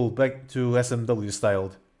really cool, back to SMW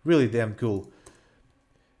styled. Really damn cool.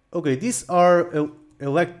 Okay, these are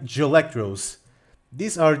Jelectros.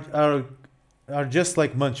 These are just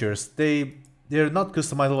like Munchers. They're not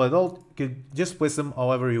customizable at all. You can just place them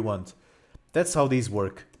however you want. That's how these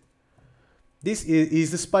work. This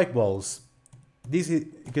is the spike balls. You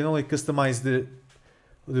can only customize the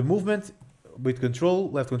movement with control.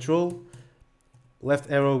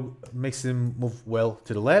 Left arrow makes him move well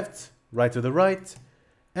to the left, right to the right,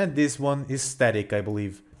 and this one is static, I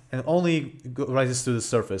believe, and only rises to the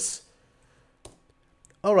surface.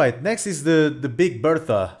 Alright, next is the Big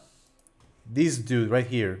Bertha. This dude right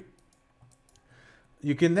here.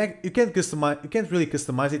 You can't really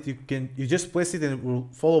customize it. You just place it and it will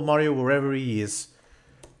follow Mario wherever he is.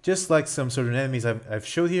 Just like some certain enemies I've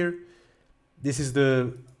showed here. This is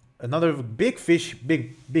another big fish,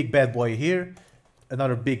 big bad boy here.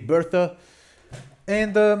 Another Big Bertha.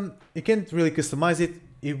 And you can't really customize it.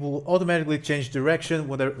 It will automatically change direction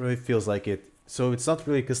whenever it feels like it. So it's not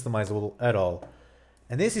really customizable at all.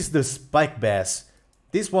 And this is the Spike Bass.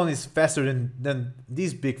 This one is faster than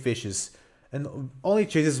these big fishes and only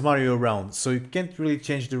chases Mario around, so you can't really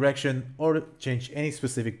change direction or change any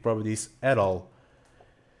specific properties at all.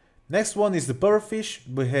 Next one is the Pufferfish,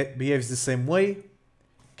 behaves the same way.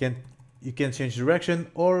 You can change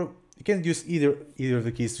direction, or you can use either of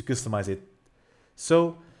the keys to customize it.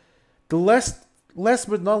 So the last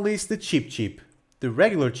but not least, the Cheep, the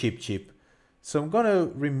regular Cheep. So I'm gonna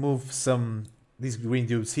remove these green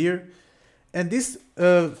dudes here, and this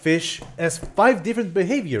fish has 5 different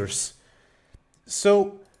behaviors.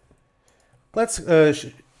 So let's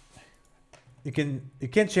you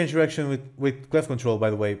can't change direction with clef control, by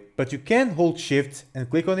the way, but you can hold shift and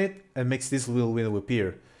click on it and makes this little window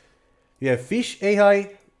appear. You have fish AI,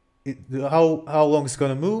 how long it's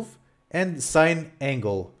gonna move, and sign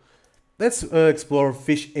angle. Let's explore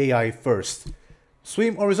fish AI first.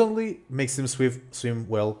 Swim horizontally makes him swim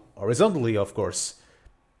well horizontally, of course.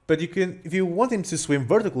 But you can, if you want him to swim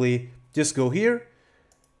vertically, just go here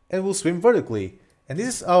and we'll swim vertically. And this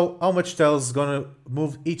is how much tiles is gonna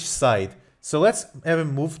move each side. So let's have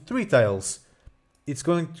him move 3 tiles. It's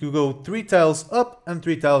going to go 3 tiles up and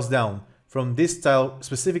 3 tiles down from this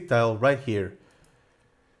specific tile right here.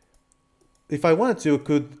 If I wanted to, I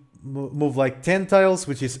could move like 10 tiles,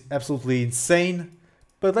 which is absolutely insane.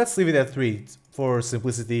 But let's leave it at 3 for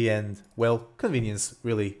simplicity and, well, convenience,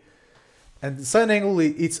 really. And the sign angle,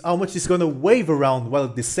 it's how much it's gonna wave around while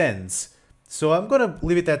it descends. So I'm gonna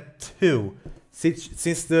leave it at 2,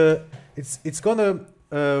 since it's gonna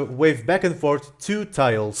wave back and forth 2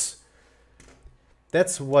 tiles.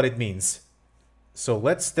 That's what it means. So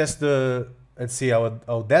let's test let's see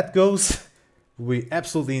how that goes. Will be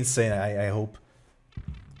absolutely insane, I hope.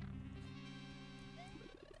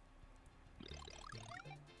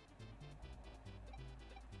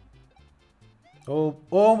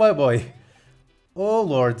 Oh my boy. Oh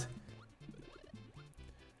lord.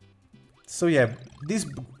 So yeah, this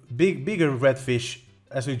bigger red fish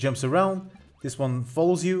actually jumps around. This one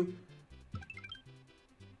follows you.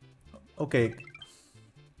 Okay.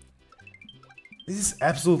 This is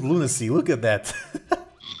absolute lunacy, look at that.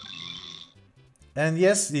 And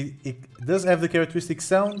yes, it does have the characteristic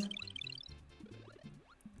sound.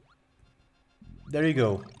 There you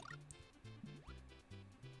go.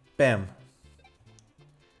 Bam.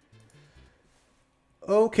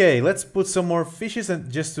 Okay, let's put some more fishes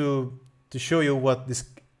and just to show you what this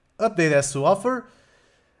update has to offer.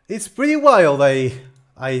 It's pretty wild, I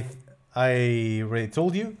already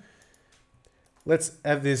told you. Let's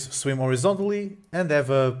have this swim horizontally and have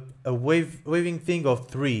a waving thing of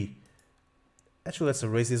 3. Actually, let's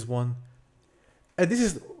erase this one. And this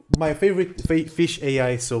is my favorite fish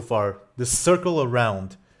AI so far, the circle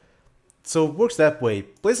around. So it works that way.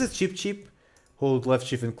 Place a Cheep, hold left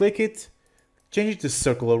shift and click it, change it to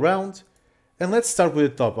circle around, and let's start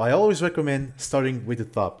with the top. I always recommend starting with the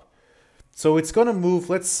top. So it's gonna move,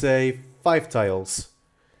 let's say, 5 tiles.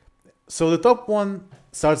 So the top one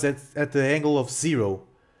starts at the angle of 0.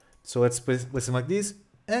 So let's place them like this,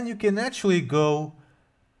 and you can actually go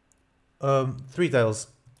 3 tiles.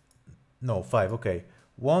 No, 5, okay.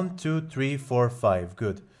 1, 2, 3, 4, 5,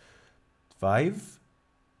 good. 5.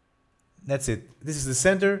 That's it. This is the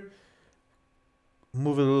center.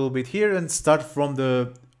 Move it a little bit here and start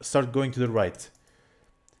going to the right.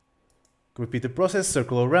 Repeat the process,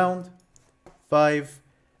 circle around. 5,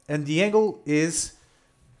 and the angle is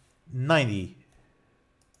 90.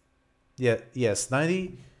 Yeah, yes,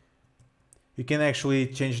 90. You can actually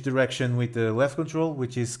change direction with the left control,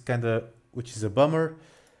 which is a bummer.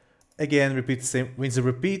 Again, repeat the same, wins a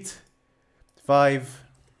repeat. 5,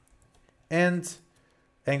 and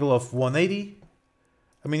angle of 180.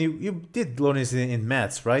 I mean, you did learn this in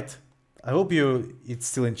maths, right? I hope it's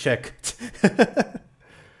still in check.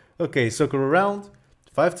 Okay, circle around,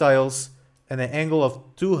 5 tiles, and an angle of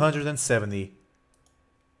 270.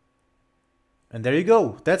 And there you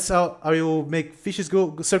go. That's how you make fishes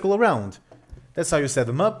circle around. That's how you set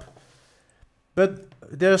them up. But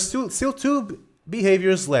there are still 2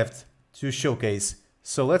 behaviors left to showcase.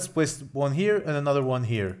 So let's place one here and another one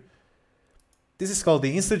here. This is called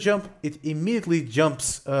the insta jump. It immediately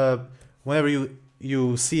jumps whenever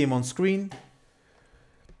you see him on screen.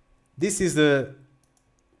 This is the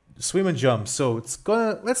swim and jump. So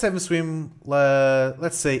let's have him swim,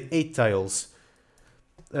 let's say 8 tiles.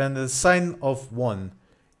 And the sign of 1.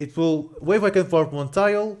 It will wave back and forth 1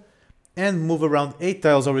 tile and move around 8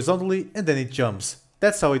 tiles horizontally, and then it jumps.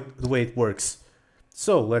 That's the way it works.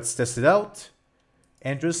 So let's test it out.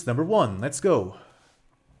 Entrance number 1. Let's go.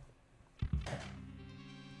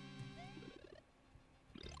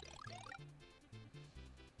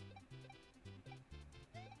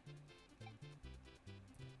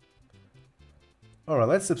 Alright,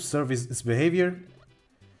 let's observe his behavior.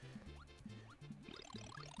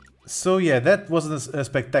 So yeah, that wasn't a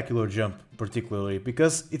spectacular jump particularly,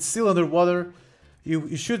 because it's still underwater.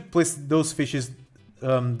 You should place those fishes,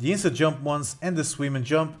 the insta jump ones and the swim and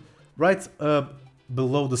jump, right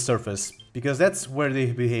below the surface, because that's where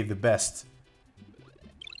they behave the best.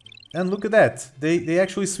 And look at that, they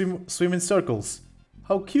actually swim in circles.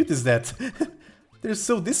 How cute is that? They're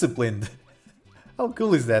so disciplined. How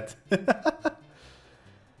cool is that?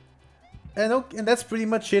 And that's pretty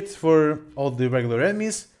much it for all the regular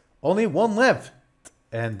enemies. Only one left,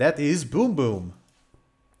 and that is Boom Boom.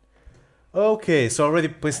 Okay, so I already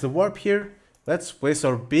placed the warp here. Let's place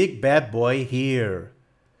our big bad boy here.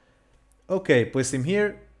 Okay, place him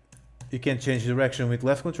here. You can change direction with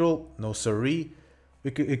left control. No siree.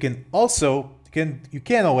 You can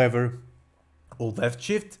however hold left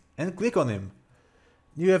shift and click on him.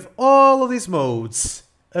 You have all of these modes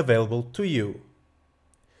available to you.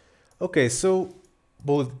 Okay, so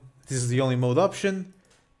this is the only mode option.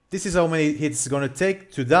 This is how many hits it's gonna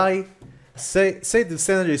take to die. Say the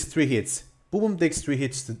standard is 3 hits. Boom Boom takes 3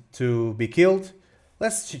 hits to be killed.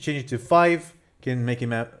 Let's change it to 5. Can make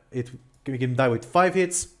him die with 5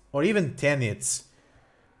 hits or even 10 hits.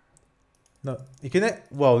 No, you can.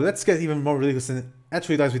 Well, let's get even more ridiculous and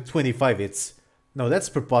actually dies with 25 hits. No, that's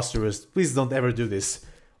preposterous. Please don't ever do this.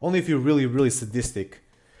 Only if you're really sadistic.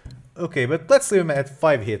 Okay, but let's leave him at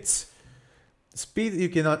 5 hits. Speed, you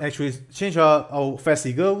cannot actually change how fast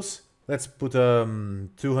he goes. Let's put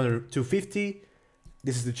 250.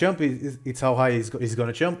 This is the jump. It's how high he's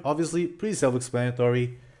gonna jump. Obviously, pretty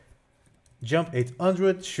self-explanatory. Jump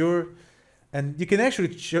 800, sure. And you can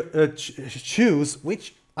actually choose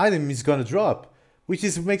which item he's gonna drop, which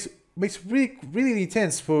makes really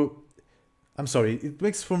intense for. I'm sorry.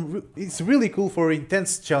 It's really cool for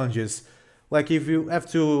intense challenges, like if you have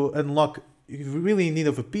to unlock. If you really need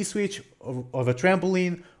of a P-switch, of a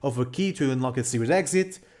trampoline, of a key to unlock a secret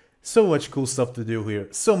exit. So much cool stuff to do here.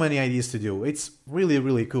 So many ideas to do. It's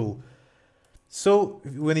really cool. So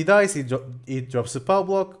when he dies, he drops a power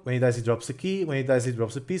block. When he dies, he drops a key. When he dies, he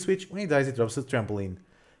drops a P-switch. When he dies, he drops a trampoline.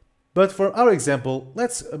 But for our example,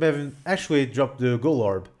 let's have him actually drop the gold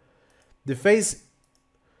orb. The phase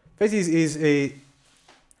is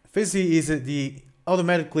the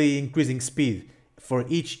automatically increasing speed for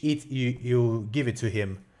each hit you give it to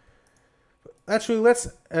him. Actually, let's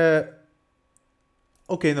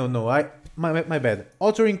okay, no, my bad.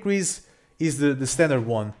 Auto increase is the standard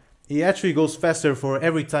one. He actually goes faster for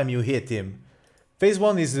every time you hit him. Phase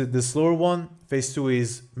 1 is the slower one. Phase 2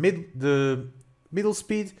 is the middle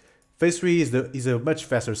speed. Phase 3 is a much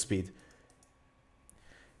faster speed.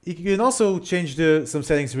 You can also change some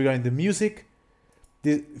settings regarding the music.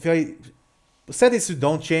 If I set this to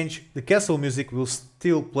don't change, the castle music will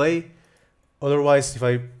still play. Otherwise, if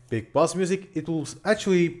I pick boss music, it will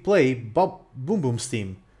actually play Bob-Ombs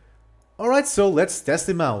theme. Alright, so let's test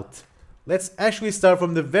him out. Let's actually start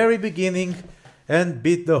from the very beginning and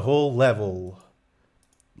beat the whole level.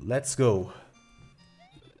 Let's go.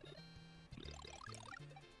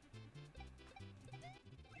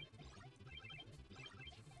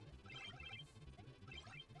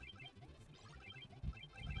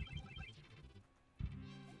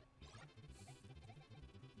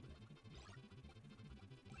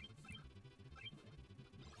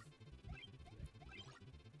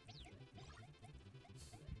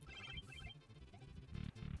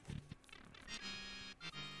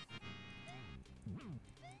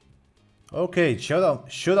 Okay,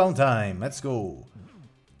 showdown time. Let's go.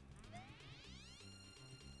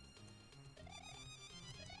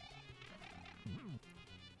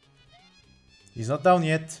 He's not down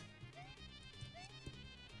yet.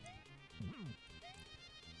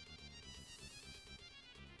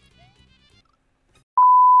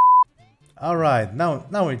 Alright,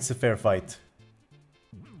 now it's a fair fight.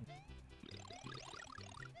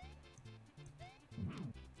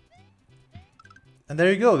 And there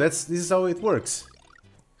you go, this is how it works.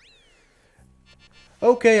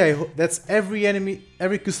 Okay, that's every enemy,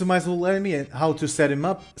 every customizable enemy and how to set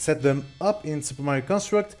them up in Super Mario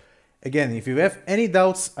Construct. Again, if you have any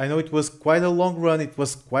doubts, I know it was quite a long run, it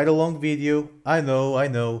was quite a long video, I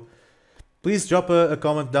know. Please drop a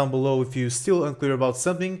comment down below if you're still unclear about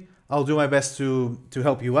something. I'll do my best to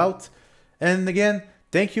help you out. And again,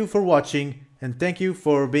 thank you for watching and thank you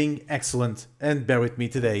for being excellent and bear with me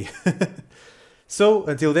today. So,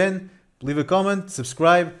 until then, leave a comment,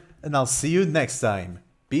 subscribe, and I'll see you next time.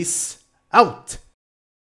 Peace out!